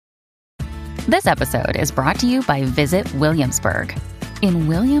This episode is brought to you by Visit Williamsburg. In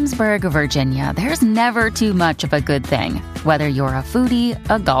Williamsburg, Virginia, there's never too much of a good thing. Whether you're a foodie,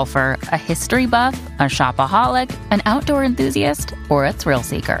 a golfer, a history buff, a shopaholic, an outdoor enthusiast, or a thrill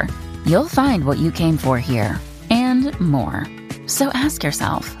seeker, you'll find what you came for here and more. So ask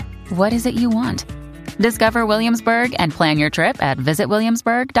yourself, what is it you want? Discover Williamsburg and plan your trip at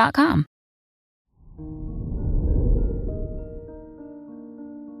visitwilliamsburg.com.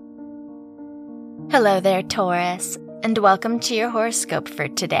 Hello there, Taurus, and welcome to your horoscope for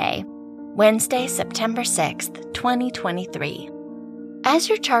today, Wednesday, September 6th, 2023. As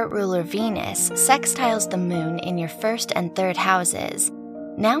your chart ruler Venus sextiles the moon in your first and third houses,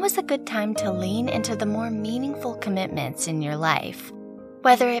 now is a good time to lean into the more meaningful commitments in your life.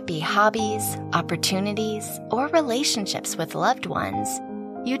 Whether it be hobbies, opportunities, or relationships with loved ones,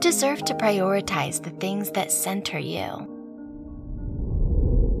 you deserve to prioritize the things that center you.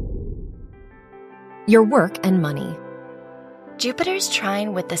 Your work and money. Jupiter's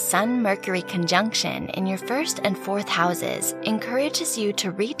trine with the Sun-Mercury conjunction in your first and fourth houses encourages you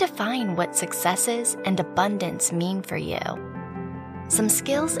to redefine what successes and abundance mean for you. Some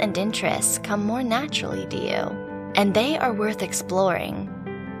skills and interests come more naturally to you, and they are worth exploring.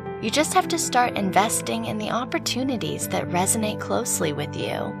 You just have to start investing in the opportunities that resonate closely with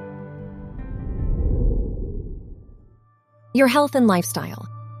you. Your health and lifestyle.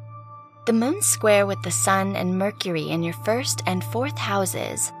 The moon square with the Sun and Mercury in your first and fourth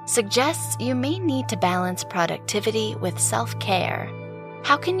houses suggests you may need to balance productivity with self-care.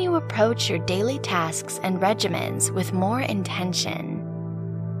 How can you approach your daily tasks and regimens with more intention?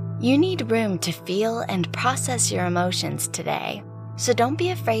 You need room to feel and process your emotions today, so don't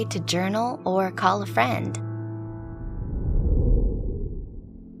be afraid to journal or call a friend.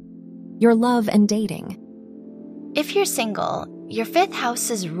 Your love and dating. If you're single, your fifth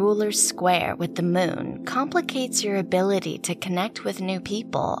house's ruler's square with the moon complicates your ability to connect with new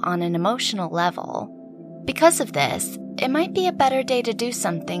people on an emotional level. Because of this, it might be a better day to do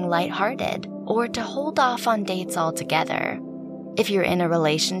something lighthearted or to hold off on dates altogether. If you're in a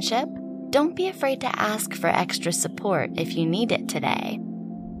relationship, don't be afraid to ask for extra support if you need it today.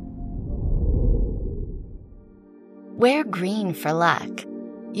 Wear green for luck.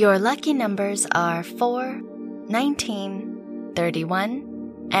 Your lucky numbers are 4, 19,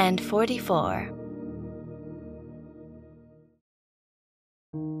 31, and 44.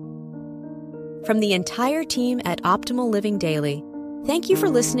 From the entire team at Optimal Living Daily, thank you for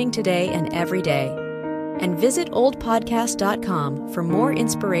listening today and every day. And visit oldpodcast.com for more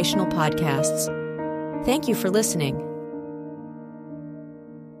inspirational podcasts. Thank you for listening.